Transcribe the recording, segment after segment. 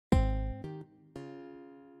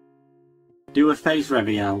Do a face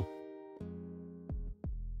reveal.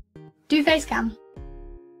 Do face cam.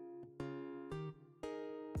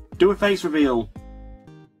 Do a face reveal.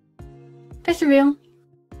 Face reveal.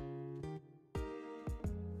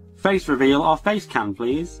 Face reveal or face cam,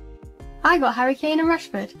 please. I got Harry Kane and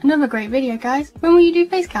Rashford. Another great video, guys. When will you do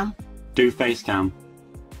face cam? Do face cam.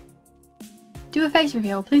 Do a face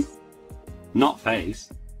reveal, please. Not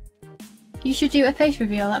face. You should do a face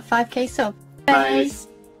reveal at 5k sub. Face.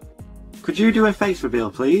 Could you do a face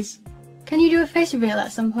reveal, please? Can you do a face reveal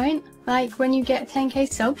at some point? Like when you get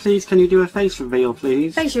 10k subs? Please, can you do a face reveal,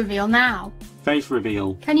 please? Face reveal now. Face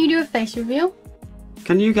reveal. Can you do a face reveal?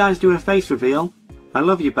 Can you guys do a face reveal? I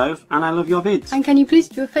love you both, and I love your vids. And can you please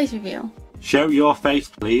do a face reveal? Show your face,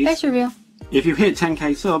 please. Face reveal. If you hit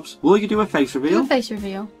 10k subs, will you do a face reveal? Do a face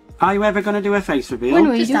reveal. Are you ever going to do a face reveal? When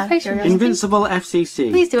will you do a face reveal? Invincible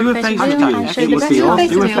FCC. Please do a face reveal and show the best Do a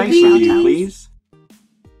face face reveal review, please.